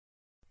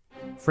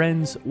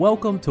Friends,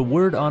 welcome to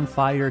Word on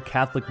Fire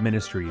Catholic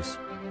Ministries.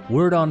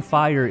 Word on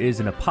Fire is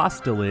an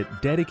apostolate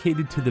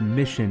dedicated to the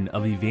mission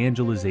of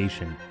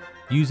evangelization,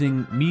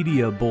 using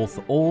media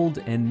both old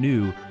and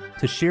new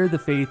to share the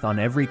faith on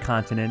every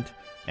continent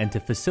and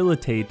to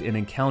facilitate an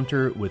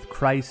encounter with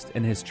Christ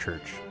and His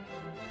Church.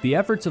 The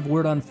efforts of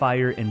Word on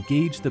Fire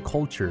engage the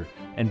culture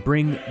and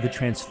bring the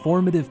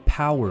transformative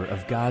power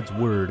of God's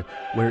Word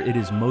where it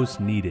is most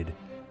needed.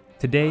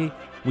 Today,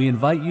 we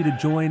invite you to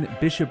join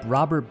Bishop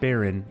Robert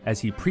Barron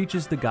as he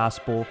preaches the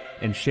gospel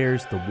and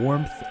shares the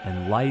warmth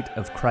and light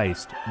of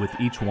Christ with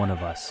each one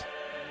of us.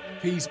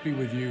 Peace be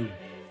with you.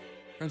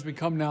 Friends, we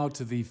come now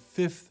to the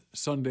Fifth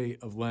Sunday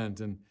of Lent,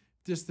 and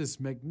just this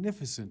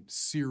magnificent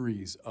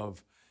series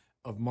of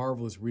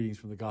marvelous readings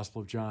from the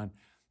Gospel of John.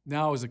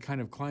 Now, as a kind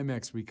of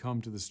climax, we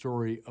come to the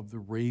story of the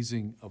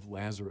raising of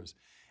Lazarus.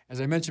 As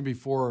I mentioned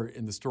before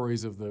in the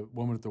stories of the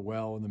woman at the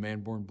well and the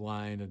man born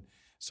blind and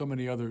so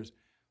many others,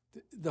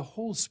 the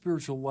whole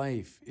spiritual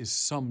life is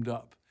summed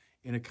up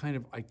in a kind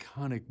of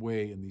iconic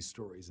way in these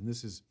stories, and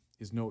this is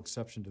no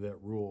exception to that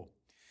rule.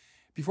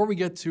 Before we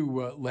get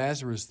to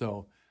Lazarus,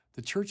 though,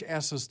 the Church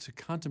asks us to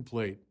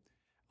contemplate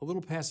a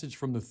little passage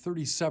from the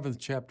 37th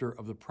chapter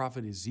of the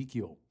prophet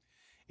Ezekiel.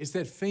 It's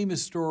that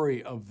famous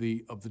story of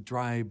the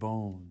dry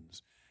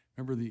bones.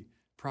 Remember, the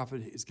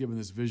prophet is given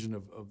this vision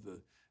of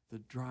the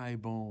dry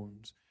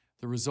bones,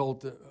 the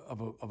result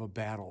of a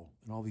battle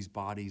and all these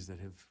bodies that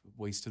have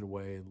wasted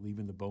away and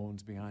leaving the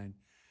bones behind.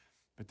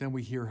 But then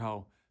we hear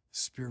how the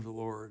Spirit of the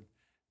Lord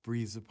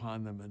breathes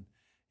upon them, and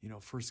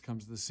first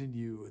comes the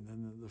sinew and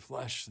then the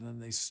flesh, and then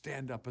they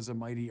stand up as a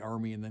mighty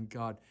army, and then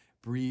God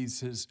breathes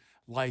His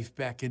life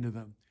back into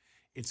them.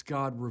 It's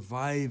God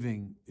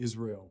reviving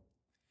Israel.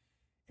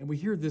 And we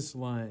hear this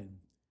line,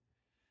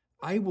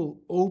 "I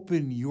will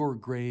open your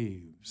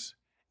graves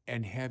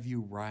and have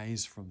you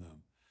rise from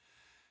them."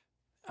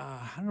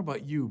 I don't know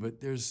about you, but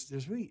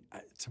there's really,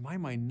 to my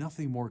mind,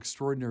 nothing more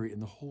extraordinary in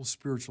the whole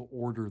spiritual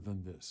order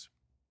than this.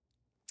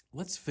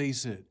 Let's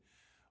face it,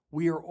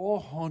 we are all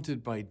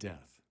haunted by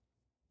death.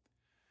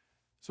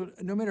 So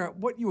no matter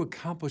what you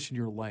accomplish in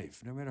your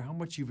life, no matter how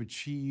much you've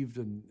achieved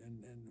and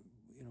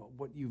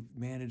what you've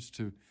managed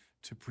to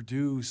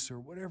produce or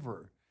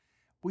whatever,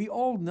 we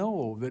all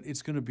know that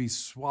it's going to be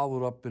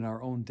swallowed up in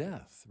our own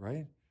death,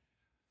 right?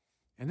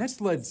 And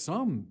that's led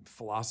some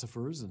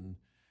philosophers and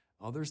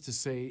others to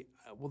say,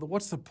 well,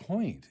 what's the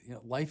point?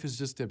 Life is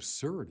just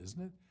absurd,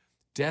 isn't it?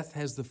 Death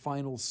has the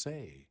final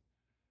say.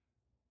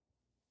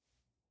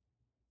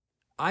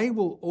 I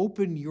will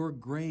open your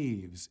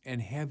graves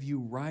and have you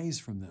rise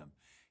from them.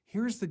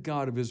 Here's the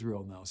God of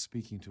Israel now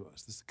speaking to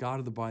us, this God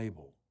of the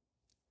Bible,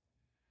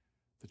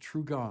 the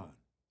true God,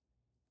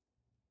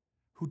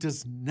 who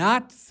does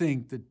not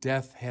think that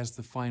death has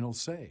the final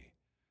say,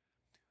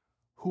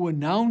 who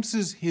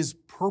announces His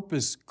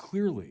purpose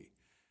clearly,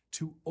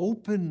 to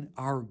open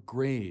our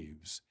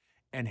graves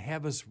and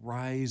have us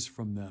rise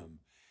from them.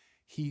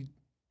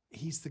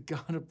 He's the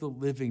God of the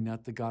living,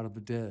 not the God of the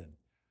dead.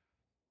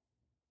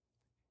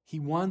 He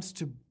wants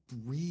to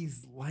breathe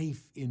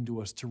life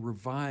into us, to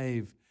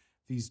revive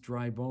these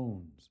dry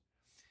bones.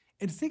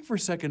 And think for a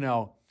second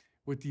now,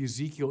 with the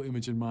Ezekiel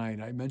image in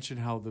mind, I mentioned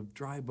how the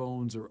dry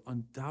bones are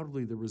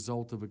undoubtedly the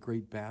result of a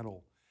great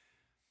battle.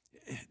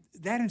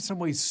 That in some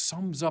ways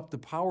sums up the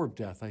power of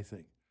death, I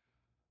think.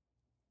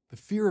 The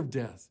fear of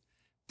death,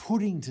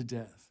 putting to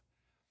death.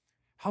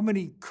 How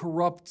many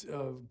corrupt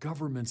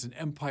governments and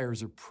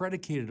empires are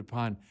predicated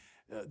upon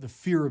the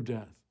fear of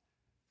death?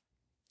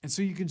 And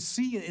so you can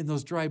see in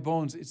those dry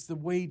bones, it's the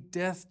way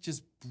death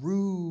just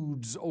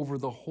broods over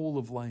the whole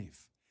of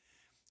life.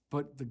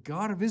 But the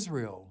God of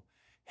Israel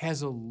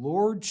has a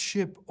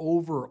lordship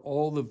over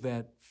all of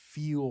that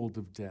field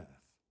of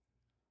death.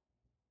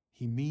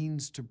 He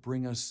means to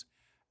bring us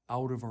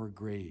out of our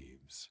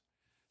graves.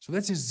 So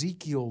that's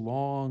Ezekiel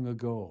long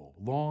ago,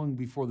 long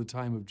before the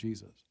time of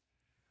Jesus.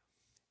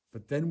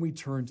 But then we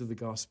turn to the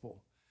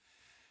gospel,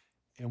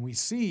 and we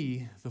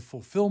see the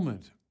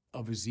fulfillment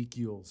of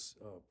Ezekiel's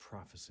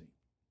prophecy.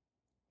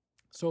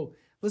 So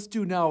let's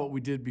do now what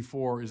we did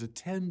before, is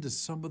attend to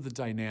some of the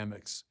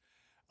dynamics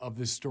of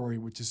this story,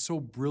 which is so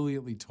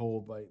brilliantly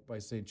told by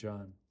St.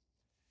 John.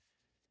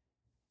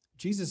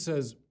 Jesus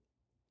says,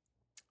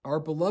 "Our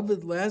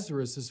beloved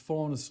Lazarus has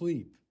fallen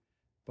asleep,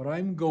 but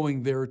I'm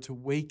going there to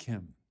wake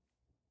him."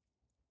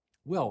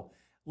 Well,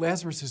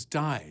 Lazarus has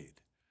died.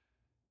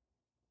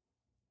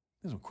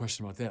 There's no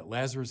question about that.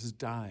 Lazarus has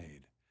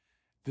died.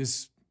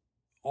 This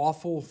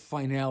awful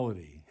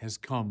finality has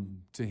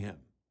come to him.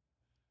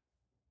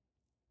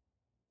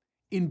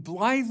 In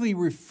blithely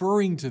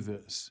referring to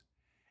this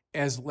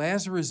as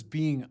Lazarus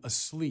being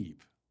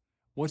asleep,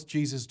 what's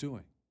Jesus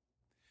doing?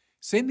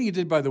 Same thing he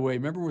did, by the way,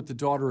 remember with the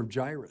daughter of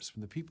Jairus,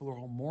 when the people are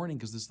all mourning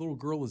because this little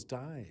girl has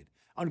died.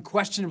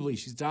 Unquestionably,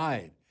 she's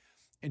died.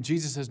 And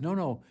Jesus says,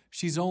 no,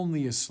 she's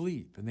only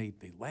asleep. And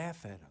they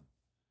laugh at him.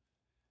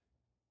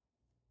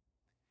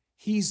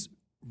 He's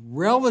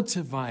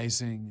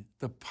relativizing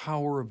the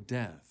power of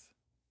death.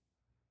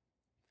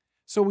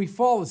 So we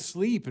fall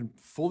asleep and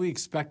fully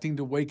expecting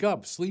to wake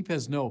up. Sleep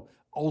has no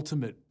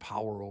ultimate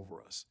power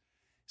over us.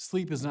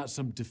 Sleep is not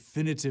some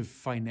definitive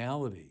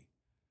finality.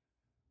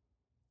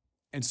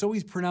 And so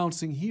he's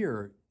pronouncing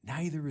here,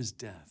 neither is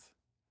death.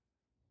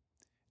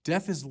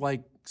 Death is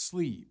like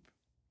sleep.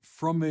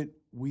 From it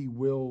we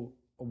will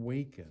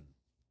awaken.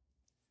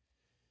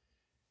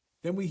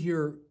 Then we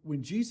hear,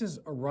 when Jesus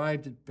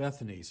arrived at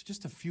Bethany, so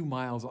just a few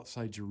miles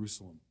outside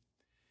Jerusalem,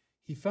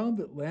 he found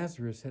that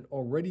Lazarus had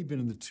already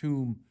been in the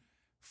tomb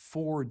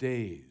 4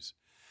 days.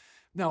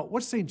 Now,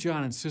 what's St.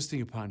 John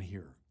insisting upon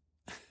here?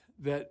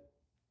 That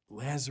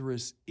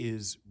Lazarus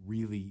is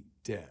really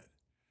dead.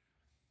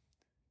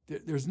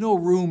 There's no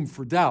room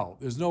for doubt.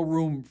 There's no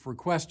room for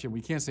question.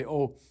 We can't say,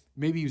 oh,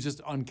 maybe he was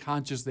just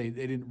unconscious, they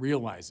didn't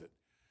realize it.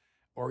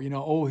 Or,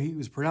 oh, he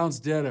was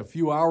pronounced dead a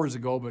few hours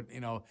ago, but,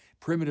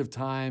 primitive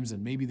times,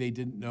 and maybe they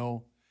didn't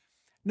know.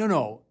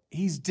 No,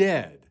 he's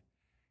dead.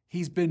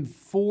 He's been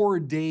 4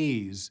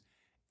 days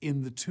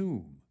in the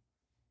tomb.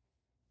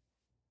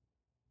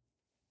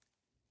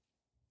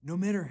 No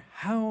matter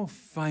how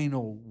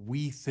final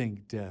we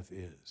think death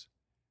is,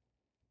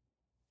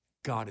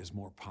 God is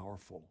more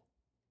powerful.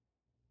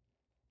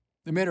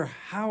 No matter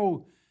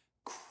how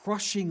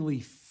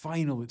crushingly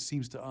final it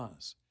seems to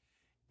us,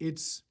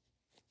 it's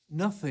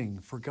nothing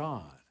for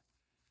God.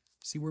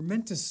 See, we're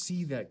meant to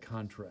see that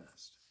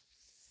contrast.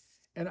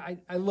 And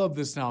I love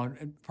this now,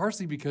 and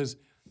partially because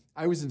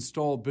I was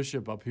installed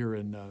bishop up here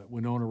in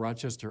Winona,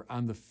 Rochester,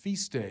 on the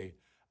feast day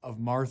of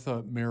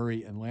Martha,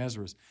 Mary, and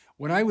Lazarus.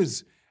 When I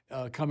was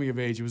coming of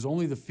age, it was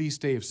only the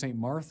feast day of St.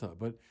 Martha,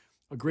 but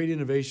a great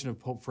innovation of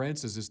Pope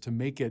Francis is to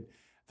make it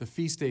the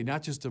feast day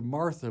not just of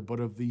Martha, but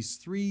of these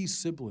 3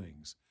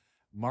 siblings,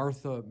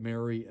 Martha,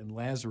 Mary, and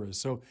Lazarus.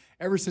 So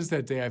ever since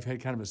that day, I've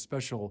had kind of a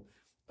special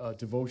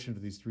devotion to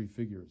these 3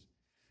 figures.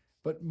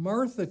 But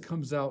Martha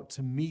comes out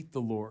to meet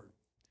the Lord.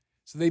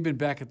 So they've been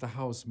back at the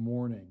house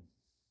mourning.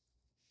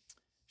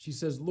 She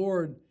says,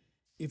 Lord,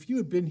 if you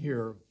had been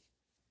here,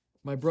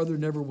 my brother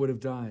never would have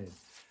died.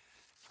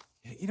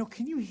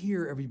 Can you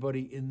hear,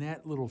 everybody, in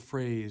that little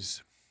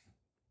phrase,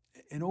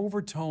 an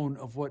overtone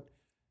of what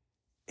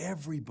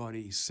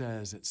everybody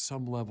says at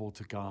some level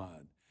to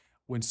God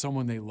when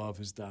someone they love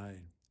has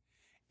died?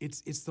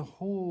 It's the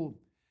whole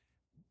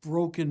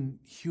broken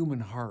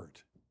human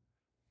heart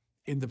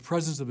in the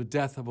presence of the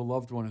death of a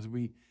loved one, as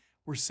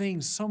we're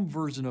saying some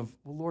version of,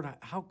 well, Lord,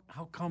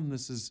 how come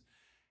this has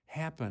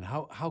happened?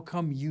 How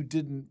come you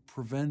didn't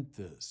prevent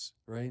this,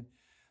 right?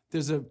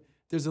 There's a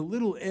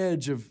little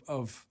edge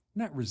of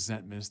not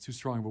resentment, it's too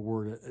strong of a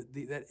word,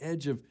 that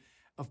edge of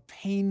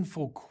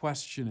painful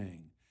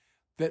questioning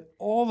that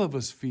all of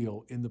us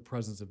feel in the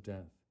presence of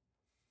death.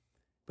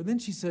 But then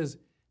she says,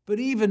 but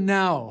even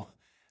now,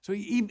 so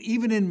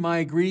even in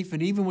my grief,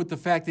 and even with the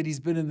fact that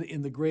he's been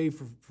in the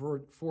grave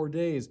for 4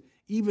 days,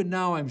 even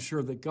now I'm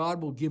sure that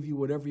God will give you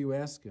whatever you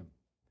ask him.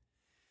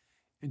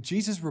 And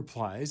Jesus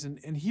replies,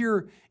 and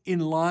here in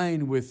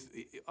line with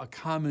a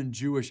common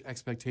Jewish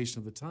expectation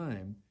of the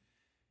time,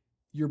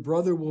 your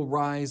brother will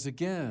rise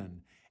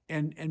again.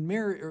 And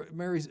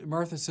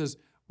Martha says,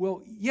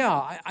 well,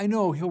 yeah, I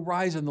know he'll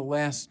rise on the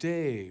last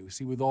day,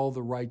 see, with all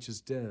the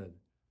righteous dead.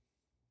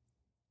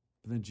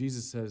 But then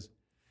Jesus says,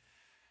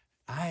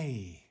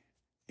 I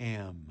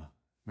am,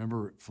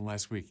 remember from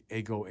last week,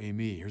 ego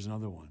eimi, here's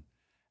another one.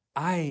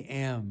 I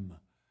am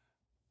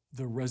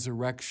the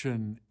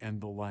resurrection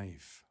and the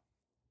life.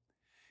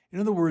 In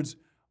other words,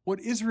 what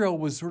Israel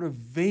was sort of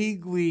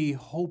vaguely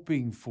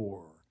hoping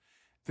for,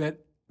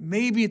 that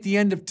maybe at the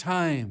end of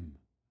time,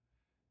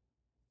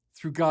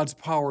 through God's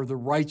power, the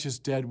righteous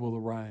dead will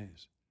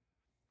arise.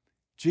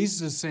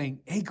 Jesus is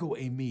saying, ego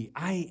eimi,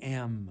 I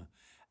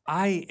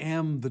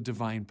am the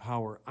divine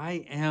power.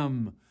 I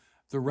am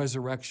the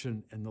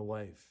resurrection and the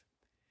life.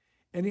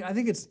 And I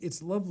think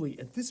it's lovely.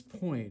 At this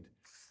point,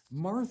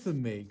 Martha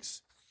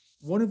makes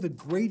one of the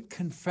great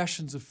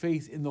confessions of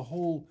faith in the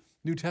whole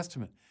New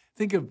Testament.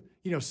 Think of,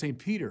 St.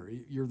 Peter,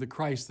 you're the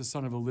Christ, the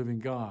Son of a living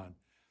God.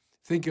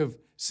 Think of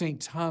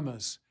St.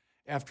 Thomas,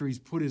 after he's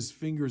put his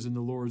fingers in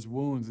the Lord's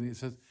wounds, and he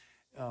says,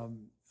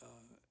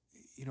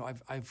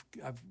 I've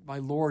my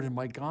Lord and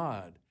my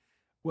God.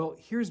 Well,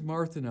 here's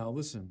Martha now,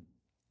 listen.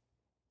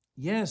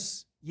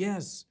 Yes,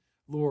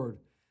 Lord,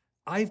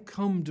 I've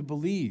come to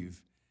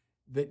believe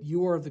that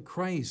you are the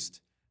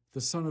Christ,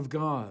 the Son of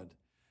God,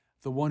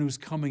 the one who's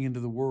coming into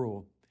the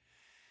world.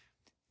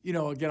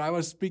 Again, I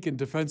was speaking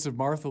defense of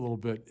Martha a little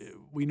bit.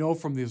 We know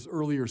from these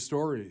earlier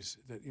stories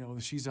that,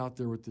 she's out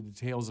there with the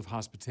details of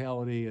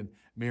hospitality, and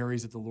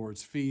Mary's at the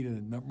Lord's feet,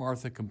 and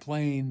Martha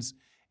complains,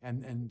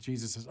 and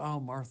Jesus says, oh,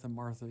 Martha,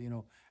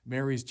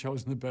 Mary's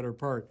chosen the better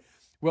part.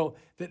 Well,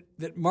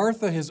 that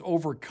Martha has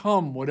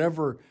overcome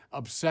whatever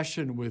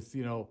obsession with,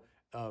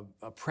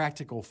 a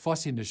practical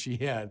fussiness she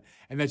had,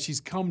 and that she's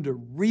come to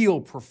real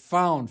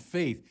profound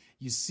faith.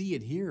 You see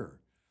it here.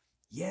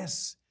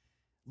 Yes,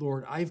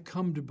 Lord, I've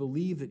come to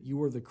believe that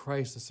you are the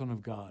Christ, the Son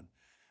of God,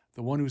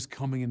 the one who's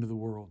coming into the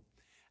world.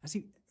 I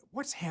see,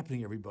 what's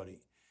happening, everybody?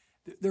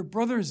 Their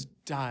brothers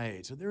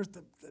died, so there's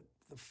the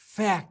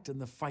fact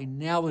and the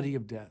finality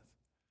of death.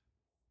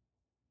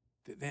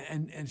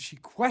 And she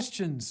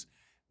questions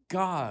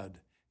God,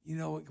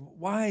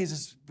 why has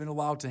this been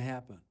allowed to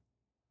happen?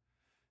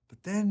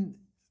 But then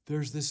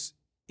there's this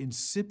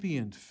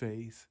incipient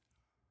faith.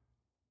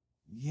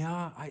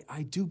 Yeah,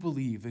 I do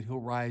believe that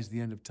he'll rise at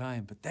the end of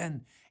time, but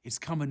then it's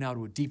coming now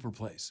to a deeper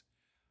place.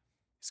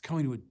 It's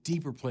coming to a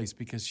deeper place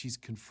because she's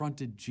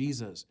confronted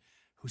Jesus,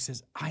 who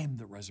says, I am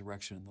the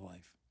resurrection and the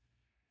life.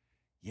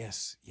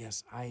 Yes,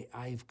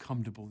 I've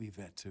come to believe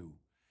that too.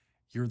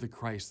 You're the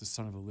Christ, the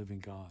Son of the living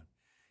God.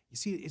 You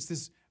see, it's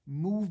this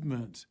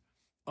movement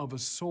of a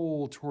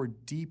soul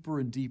toward deeper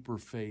and deeper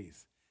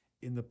faith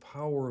in the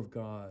power of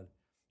God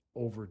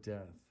over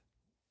death.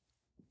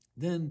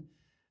 Then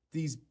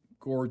these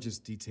gorgeous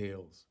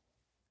details.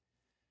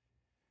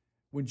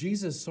 When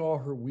Jesus saw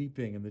her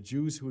weeping and the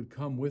Jews who had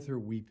come with her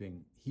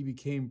weeping, he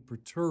became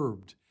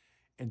perturbed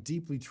and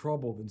deeply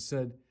troubled and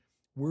said,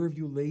 where have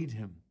you laid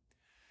him?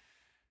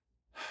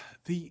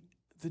 The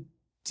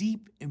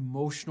deep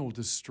emotional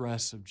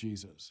distress of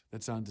Jesus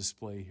that's on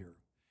display here.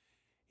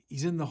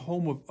 He's in the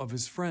home of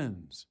his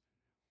friends,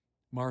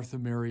 Martha,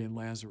 Mary, and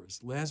Lazarus.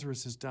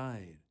 Lazarus has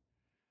died.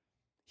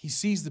 He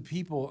sees the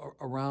people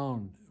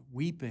around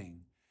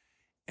weeping,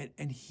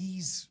 and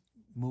he's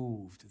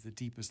moved at the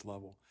deepest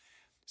level.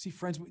 See,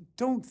 friends,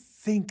 don't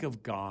think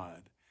of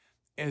God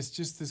as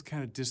just this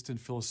kind of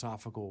distant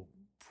philosophical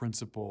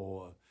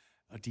principle,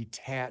 a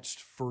detached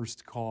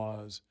first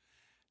cause.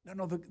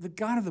 No, the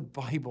God of the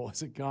Bible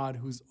is a God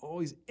who's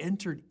always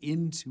entered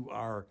into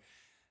our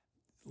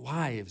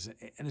lives,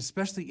 and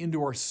especially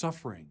into our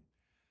suffering,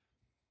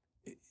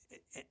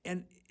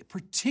 and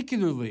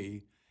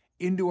particularly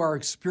into our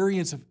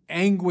experience of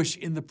anguish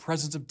in the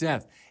presence of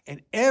death.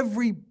 And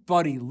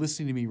everybody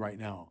listening to me right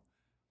now,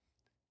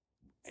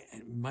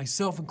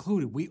 myself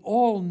included, we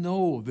all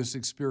know this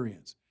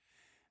experience,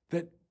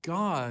 that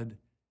God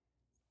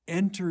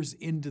enters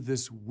into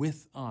this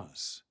with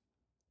us.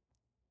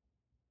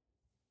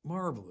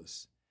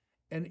 Marvelous.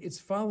 And it's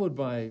followed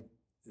by,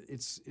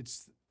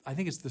 I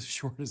think it's the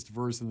shortest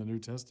verse in the New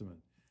Testament,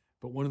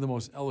 but one of the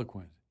most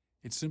eloquent.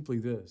 It's simply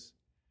this,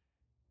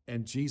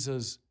 and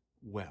Jesus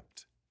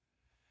wept.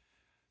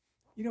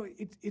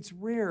 It's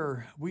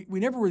rare. We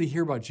never really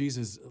hear about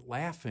Jesus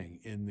laughing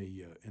in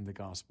the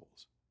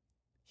Gospels.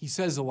 He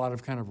says a lot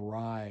of kind of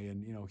wry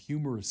and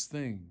humorous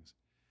things,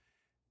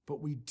 but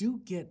we do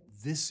get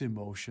this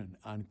emotion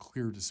on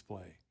clear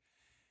display.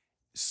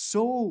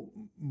 So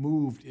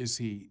moved is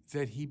he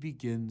that he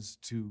begins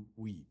to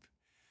weep.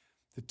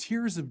 The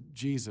tears of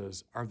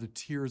Jesus are the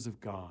tears of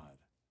God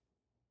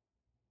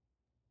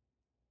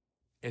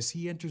as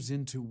he enters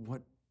into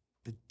what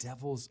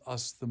bedevils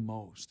us the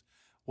most,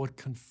 what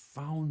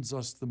confounds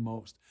us the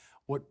most,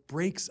 what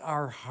breaks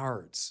our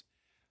hearts.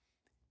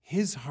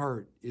 His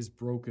heart is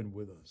broken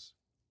with us.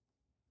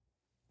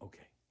 Okay.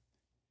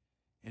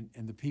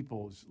 And the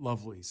people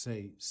lovely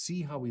say,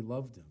 see how he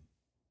loved him.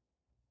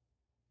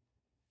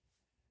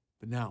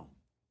 But now,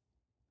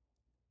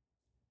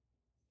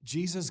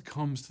 Jesus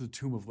comes to the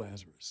tomb of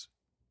Lazarus,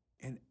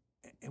 and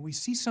we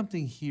see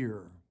something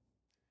here.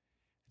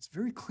 It's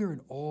very clear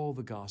in all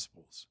the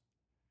Gospels.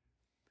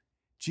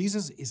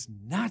 Jesus is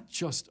not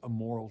just a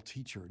moral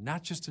teacher,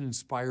 not just an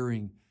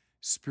inspiring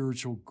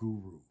spiritual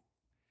guru.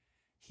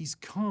 He's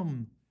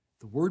come,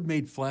 the Word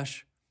made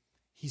flesh.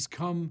 He's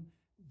come,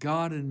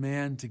 God and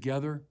man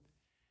together.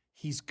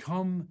 He's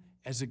come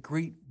as a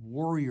great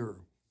warrior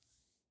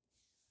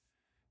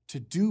to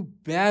do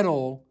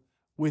battle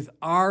with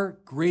our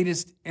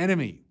greatest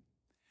enemy.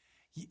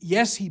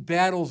 Yes, he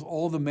battles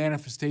all the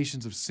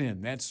manifestations of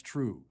sin. That's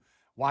true.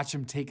 Watch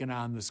him taking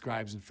on the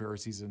scribes and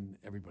Pharisees and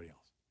everybody else.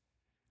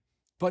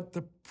 But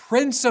the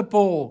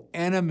principal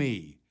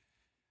enemy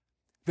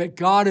that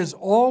God has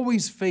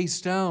always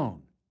faced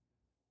down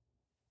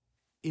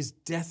is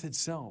death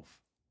itself.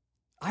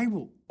 I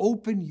will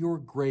open your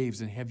graves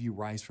and have you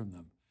rise from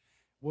them.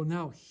 Well,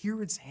 now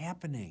here it's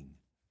happening.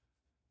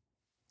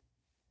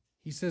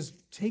 He says,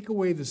 take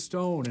away the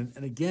stone.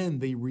 And again,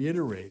 they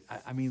reiterate,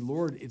 I mean,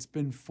 Lord, it's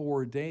been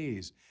 4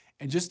 days.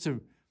 And just to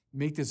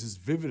make this as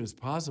vivid as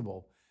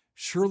possible,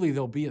 surely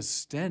there'll be a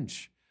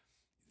stench.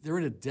 They're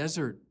in a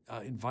desert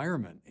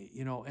environment,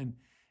 and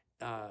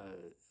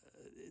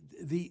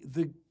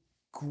the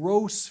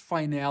gross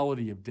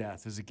finality of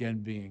death is again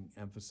being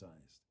emphasized.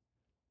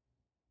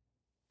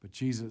 But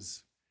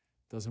Jesus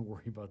doesn't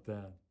worry about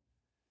that.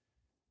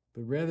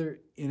 But rather,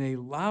 in a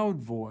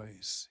loud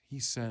voice, he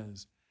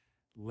says,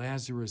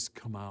 Lazarus,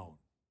 come out.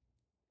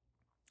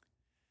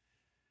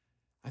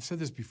 I've said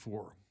this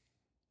before.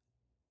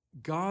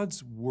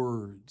 God's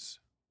words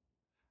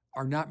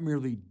are not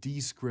merely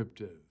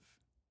descriptive,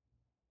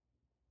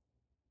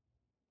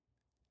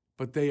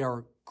 but they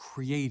are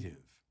creative.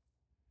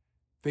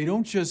 They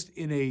don't just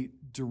in a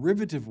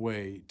derivative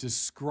way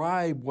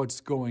describe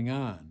what's going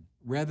on.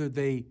 Rather,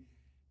 they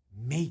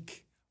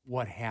make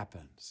what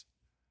happens.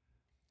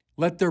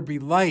 Let there be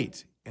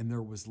light, and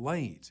there was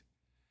light.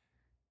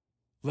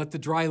 Let the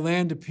dry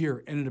land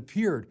appear, and it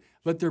appeared.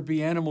 Let there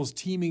be animals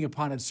teeming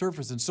upon its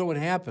surface, and so it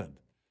happened.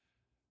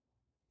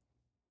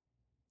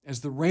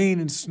 As the rain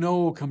and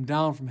snow come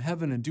down from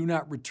heaven and do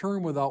not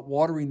return without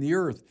watering the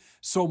earth,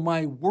 so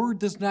my word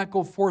does not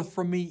go forth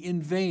from me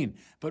in vain,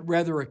 but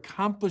rather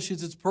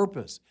accomplishes its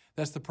purpose.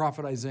 That's the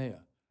prophet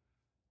Isaiah.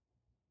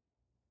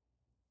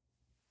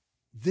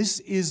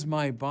 This is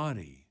my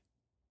body.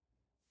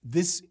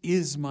 This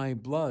is my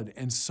blood,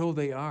 and so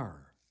they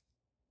are.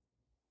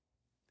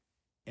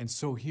 And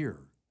so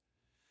here,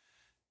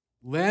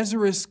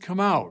 Lazarus, come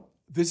out.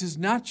 This is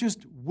not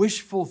just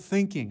wishful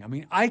thinking. I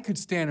mean, I could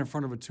stand in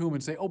front of a tomb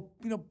and say,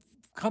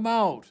 come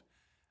out,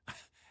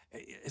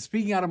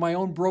 speaking out of my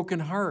own broken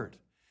heart.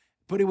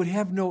 But it would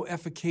have no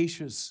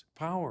efficacious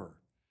power.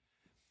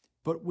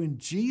 But when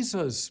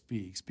Jesus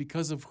speaks,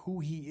 because of who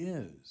he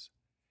is,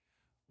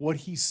 what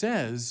he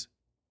says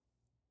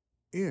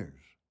is.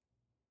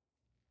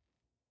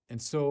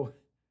 And so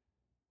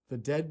the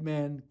dead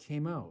man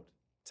came out,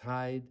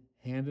 tied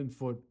hand and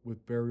foot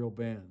with burial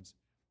bands,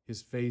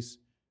 his face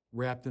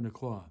wrapped in a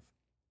cloth.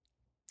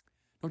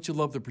 Don't you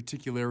love the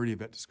particularity of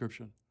that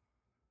description?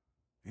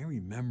 They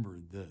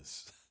remembered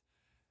this.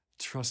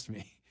 Trust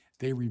me,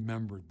 they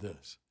remembered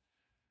this.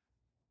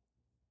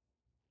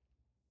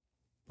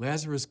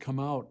 Lazarus, come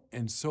out,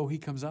 and so he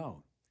comes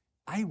out.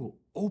 I will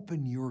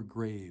open your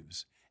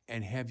graves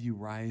and have you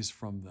rise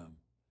from them.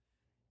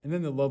 And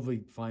then the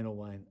lovely final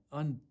line,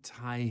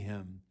 untie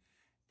him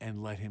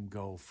and let him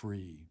go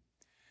free.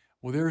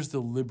 Well, there's the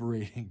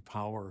liberating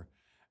power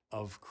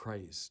of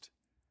Christ.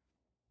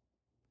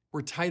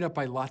 We're tied up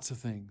by lots of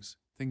things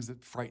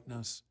that frighten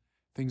us,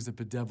 things that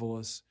bedevil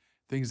us,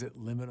 things that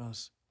limit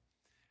us.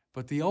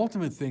 But the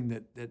ultimate thing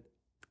that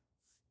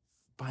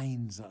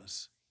binds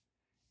us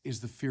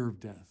is the fear of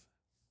death.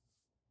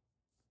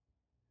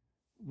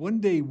 One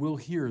day we'll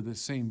hear the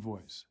same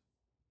voice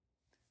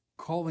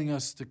calling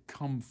us to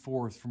come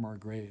forth from our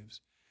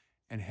graves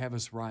and have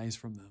us rise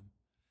from them.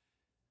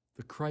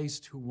 The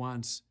Christ who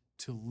wants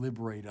to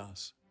liberate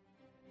us.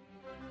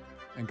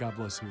 And God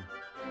bless you.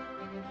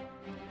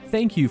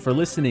 Thank you for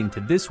listening to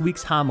this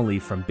week's homily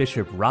from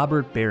Bishop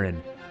Robert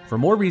Barron. For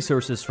more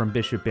resources from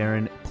Bishop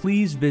Barron,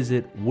 please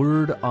visit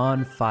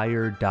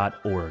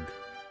wordonfire.org.